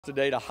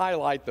Today to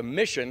highlight the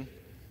mission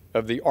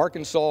of the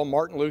Arkansas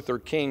Martin Luther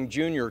King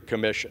Jr.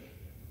 Commission.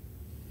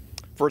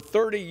 For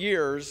 30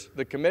 years,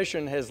 the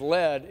Commission has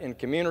led in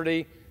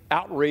community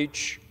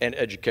outreach and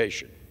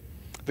education.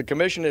 The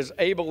Commission is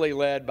ably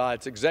led by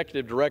its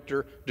Executive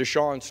Director,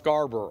 Deshawn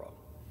Scarborough.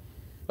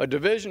 A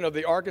division of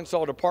the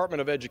Arkansas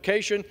Department of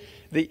Education,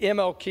 the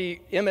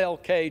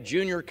MLK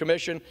Jr.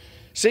 Commission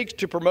seeks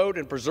to promote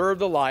and preserve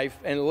the life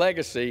and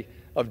legacy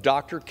of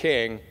Dr.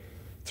 King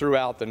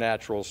throughout the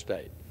natural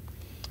state.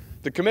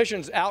 The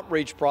Commission's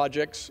outreach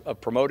projects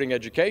of promoting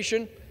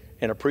education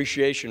and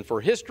appreciation for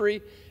history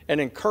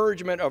and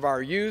encouragement of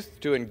our youth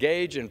to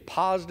engage in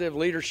positive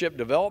leadership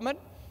development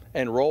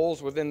and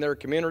roles within their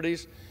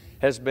communities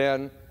has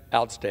been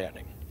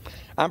outstanding.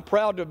 I'm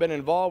proud to have been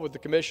involved with the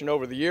Commission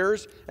over the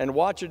years and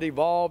watch it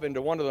evolve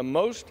into one of the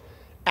most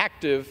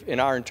active in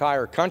our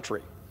entire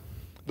country.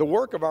 The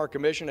work of our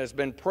Commission has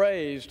been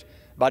praised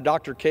by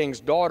Dr. King's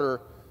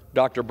daughter,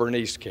 Dr.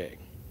 Bernice King.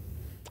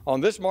 On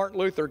this Martin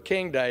Luther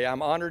King Day,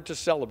 I'm honored to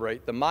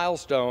celebrate the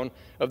milestone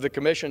of the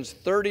Commission's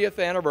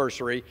 30th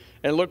anniversary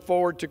and look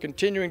forward to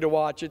continuing to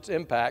watch its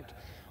impact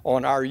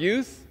on our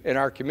youth and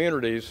our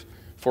communities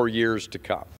for years to come.